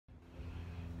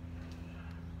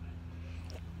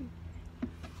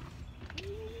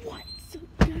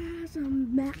guys,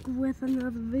 I'm back with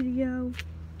another video.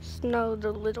 Snowed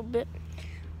a little bit.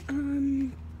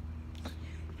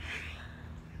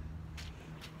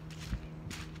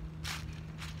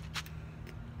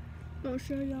 I'll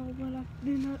show y'all what I've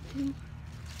been up to.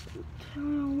 Tell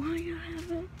y'all why I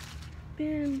haven't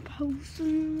been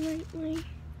posting lately.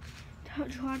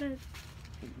 Try to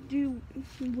do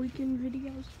weekend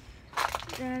videos.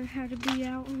 Dad had to be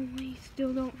out and we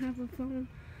still don't have a phone.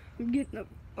 I'm getting a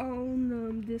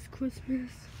phone this Christmas.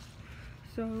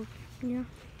 So, yeah.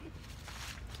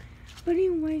 But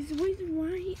anyways, the reason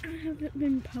why I haven't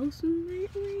been posting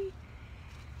lately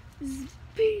is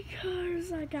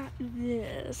because I got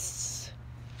this.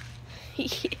 Yeah.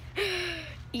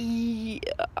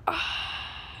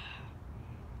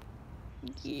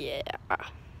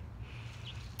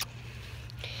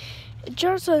 It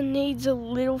just needs a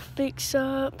little fix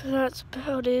up. That's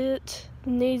about it.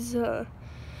 Needs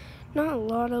not a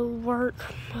lot of work,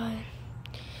 but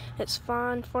it's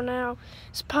fine for now.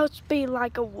 It's supposed to be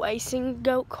like a racing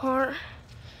go-kart,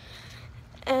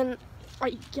 and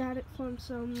I got it from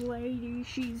some lady.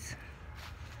 She's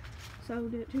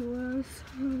sold it to us.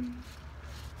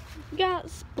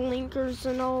 Got blinkers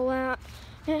and all that.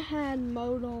 It had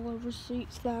mold all over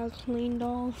seats that I cleaned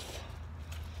off.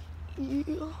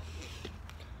 Yeah.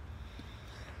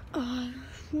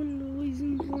 One of the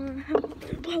reasons why I haven't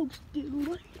been posted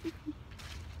lately.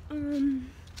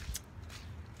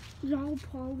 Y'all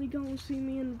probably gonna see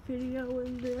me in the video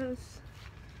in this.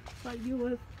 Like do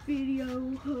a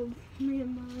video of me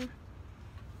and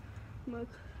my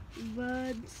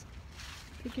buds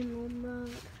picking on that.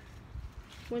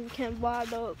 One can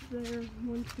wide up there,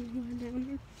 one can wide down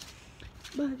there.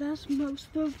 But that's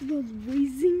most of the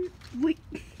reason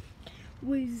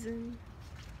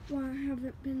why I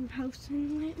haven't been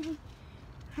posting lately.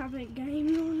 Haven't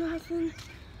gamed or nothing.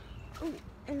 Oh,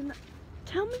 and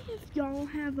tell me if y'all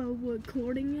have a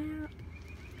recording app.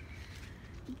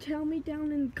 Tell me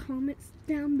down in the comments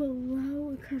down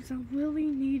below, because I really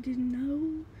need to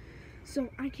know so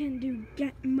I can do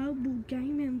mobile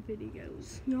gaming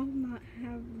videos y'all might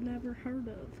have never heard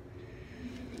of.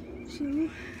 So,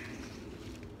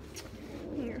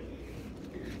 here.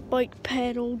 Bike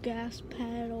pedal, gas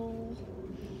pedal.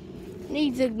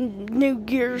 Needs a new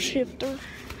gear shifter.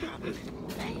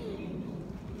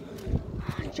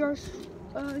 Just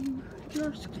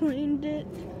cleaned it.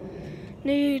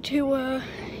 Needed to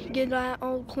get that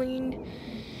all cleaned.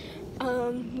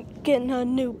 Getting a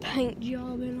new paint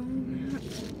job and all that.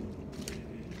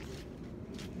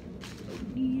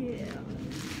 Yeah.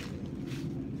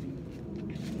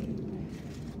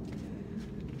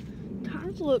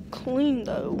 Tires look clean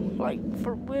though, like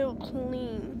for real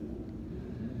clean.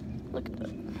 Look at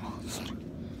that.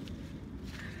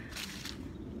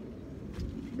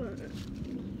 But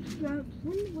that's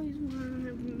one of the reasons why I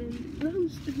haven't been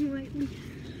posting lately.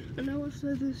 I know I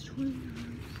said this 20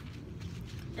 times.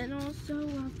 And also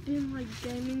I've been like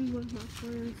gaming with my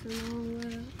friends and all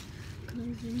that.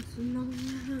 Cousins and all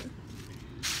that.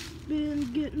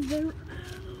 Been getting there.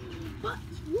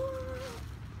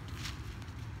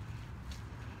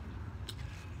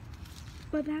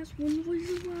 But that's one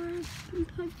reason why I've been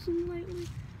posting lately.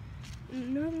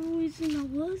 Another reason I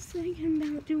was thinking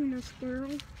about doing a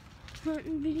squirrel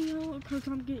hunting video because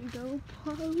I'm getting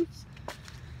GoPros.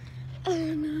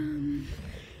 And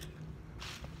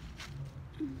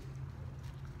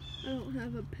I don't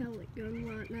have a pellet gun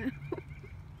right now.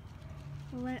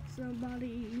 I let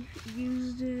somebody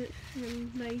use it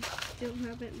and they still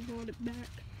haven't brought it back.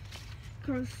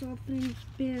 Because something's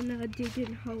been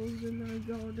digging holes in their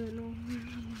garden. Or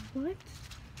what?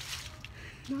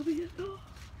 Maybe it's all.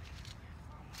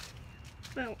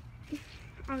 Well,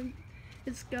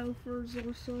 it's gophers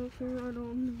or something. I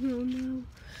don't really know.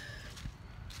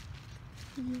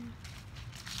 Yeah.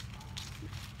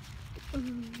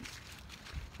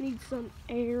 Need some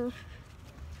air.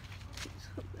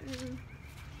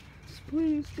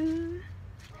 Spring's good,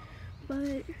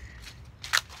 but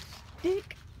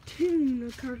stick tuned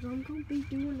because I'm gonna be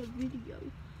doing a video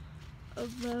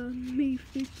of me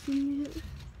fixing it.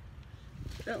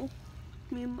 So,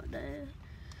 me and my dad.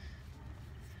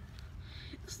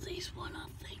 Is these what I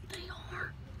think they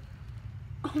are?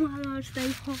 Oh my gosh, they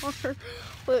are.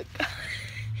 Look,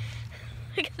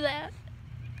 look at that.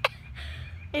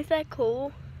 Is that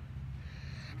cool?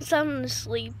 It's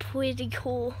honestly pretty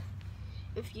cool,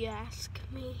 if you ask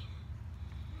me.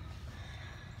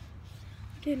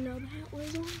 I didn't know that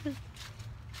was on.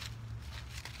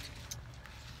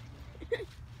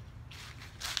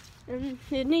 And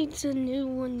it needs a new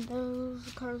one though,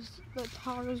 because the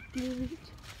tires blew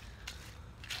it.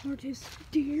 Or just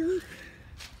deer.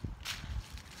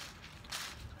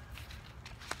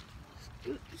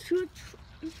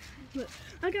 But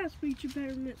I got speech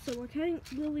impairment, so I can't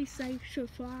really say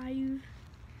survive.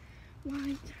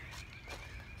 Right?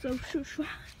 So survive.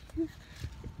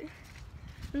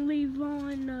 And leave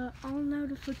on all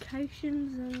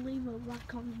notifications and leave a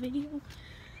like on the video.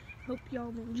 Hope y'all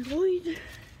enjoyed.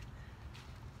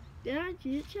 Did I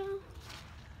get y'all?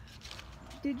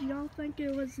 Did y'all think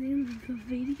it was the end of the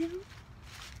video?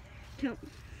 Tell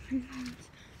me.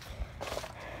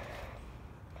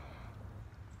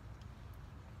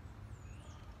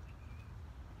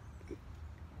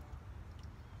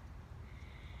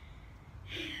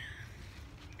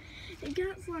 It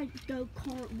got like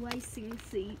go-kart racing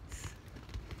seats.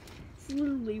 It's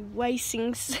literally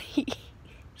racing seats.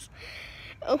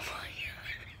 Oh my god.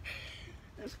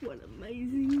 That's what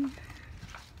amazing.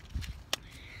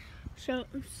 So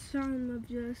some of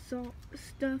the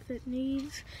stuff it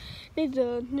needs a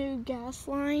new gas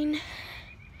line.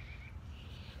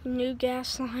 A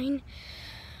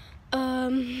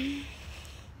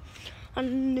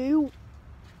new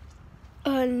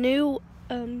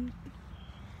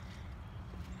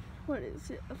what is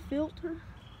it? A filter?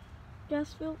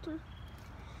 Gas filter?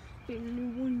 Get a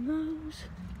new one of those.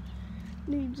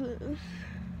 Needs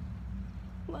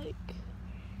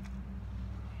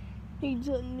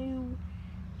a new,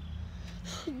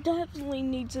 definitely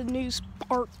needs a new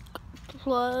spark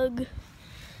plug,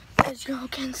 as y'all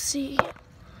can see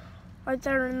right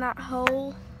there in that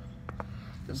hole.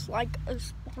 It's like a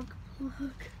spark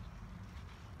plug.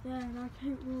 Yeah, and I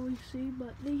can't really see,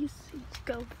 but these seats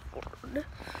go forward,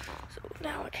 so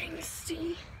now I can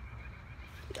see.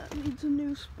 That needs a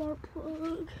new spark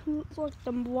plug. Looks like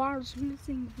the wire's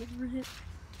missing for it.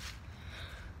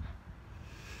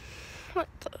 What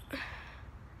the?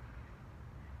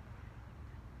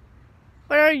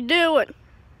 What are you doing?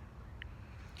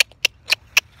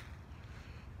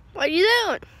 What are you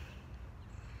doing?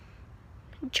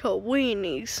 Your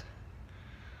weenies.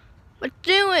 What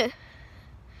you doing?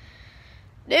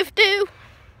 Diftu,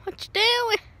 what you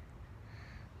doing?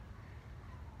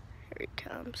 Here he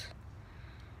comes.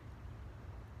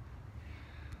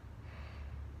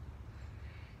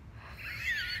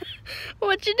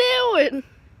 What you doing?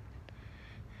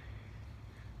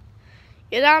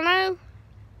 You don't know?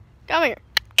 Come here.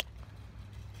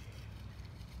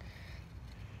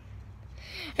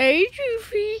 Hey,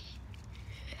 Goofy.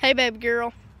 Hey, baby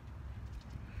girl.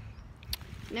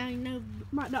 Now you know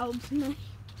my dog's name.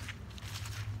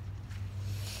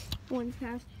 One's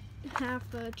half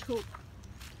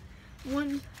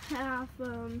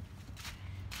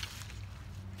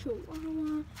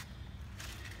Chihuahua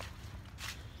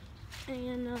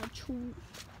and a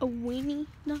weenie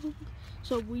dog.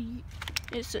 So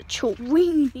it's a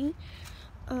Chiweenie.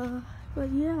 But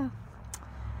yeah.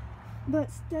 But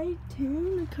stay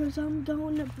tuned because I'm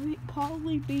going to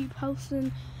probably be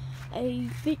posting a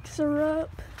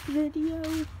fixer-up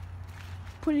video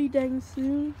pretty dang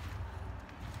soon.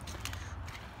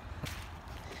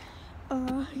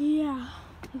 Yeah.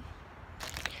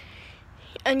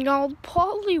 And y'all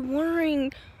probably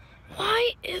wondering,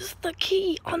 why is the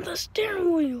key on the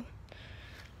steering wheel?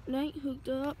 It ain't hooked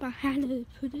up. I had to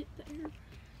put it there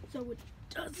so it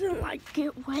doesn't like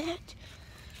get wet.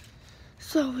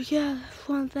 So yeah,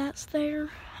 while that's there,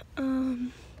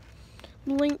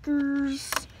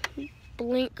 blinkers,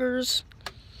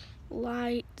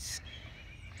 lights,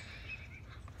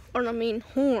 or I mean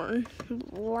horn,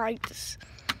 lights,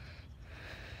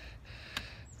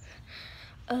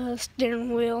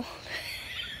 steering wheel.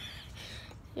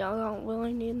 Y'all don't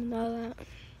really need to know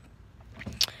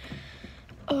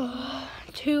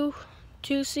that.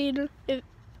 Two-seater.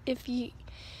 If you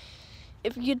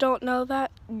don't know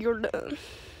that, you're done.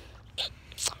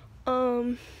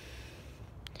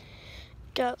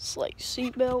 Got like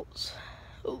seat belts.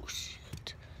 Oh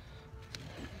shit.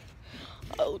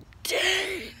 Oh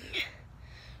dang.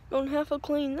 Don't have to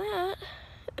clean that.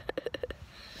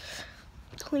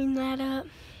 Clean that up.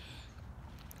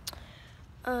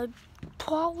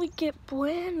 Probably get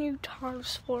brand new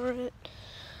tires for it.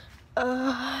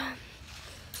 I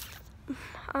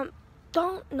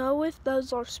don't know if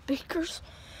those are speakers,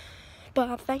 but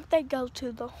I think they go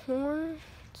to the horn.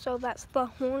 So that's the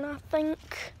horn, I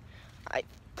think. I'm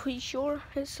pretty sure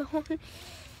it's the horn.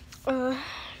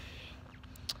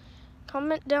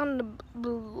 Comment down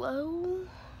below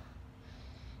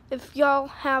if y'all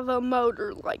have a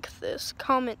motor like this.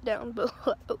 Comment down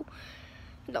below.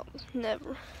 No,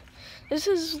 never. This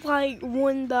is like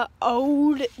one of the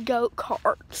old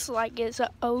go-karts. Like it's an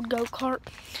old go-kart.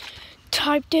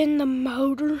 Typed in the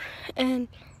motor and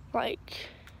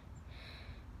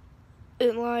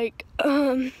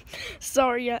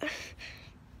sorry,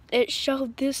 it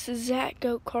showed this exact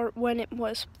go-kart when it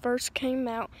was first came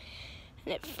out.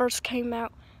 And it first came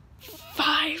out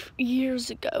 5 years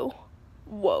ago.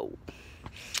 Whoa.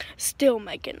 Still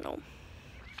making them.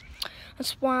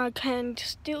 That's why I can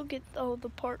still get all the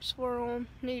parts for them.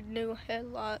 Need new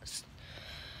headlights.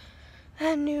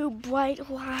 And new bright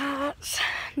lights.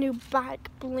 New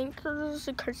back blinkers.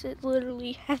 Because it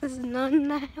literally has none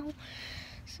now.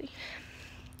 See.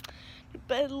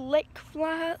 But lake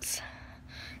lights.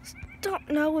 Don't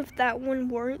know if that one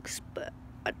works, but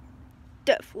I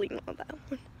definitely know that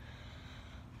one.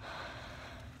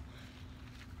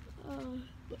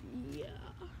 But yeah.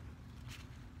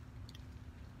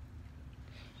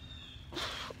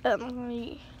 And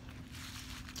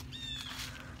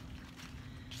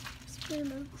it's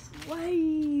been a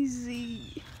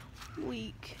crazy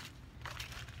week.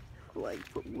 Like,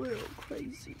 for real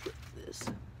crazy with this.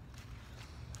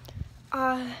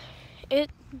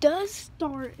 It does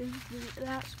start,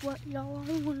 that's what y'all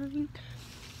are wondering.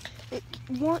 It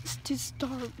wants to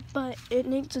start, but it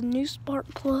needs a new spark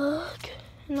plug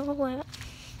and all that.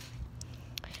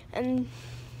 And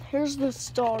here's the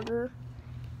starter.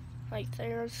 Like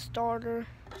there's starter,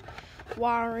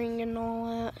 wiring and all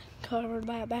that. Covered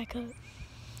that back up.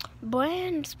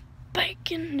 Brand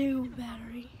spanking new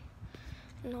battery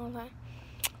and all that.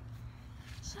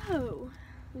 So,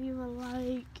 leave a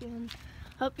like and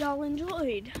hope y'all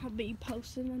enjoyed. I'll be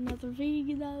posting another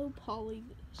video probably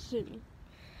soon.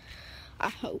 I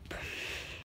hope.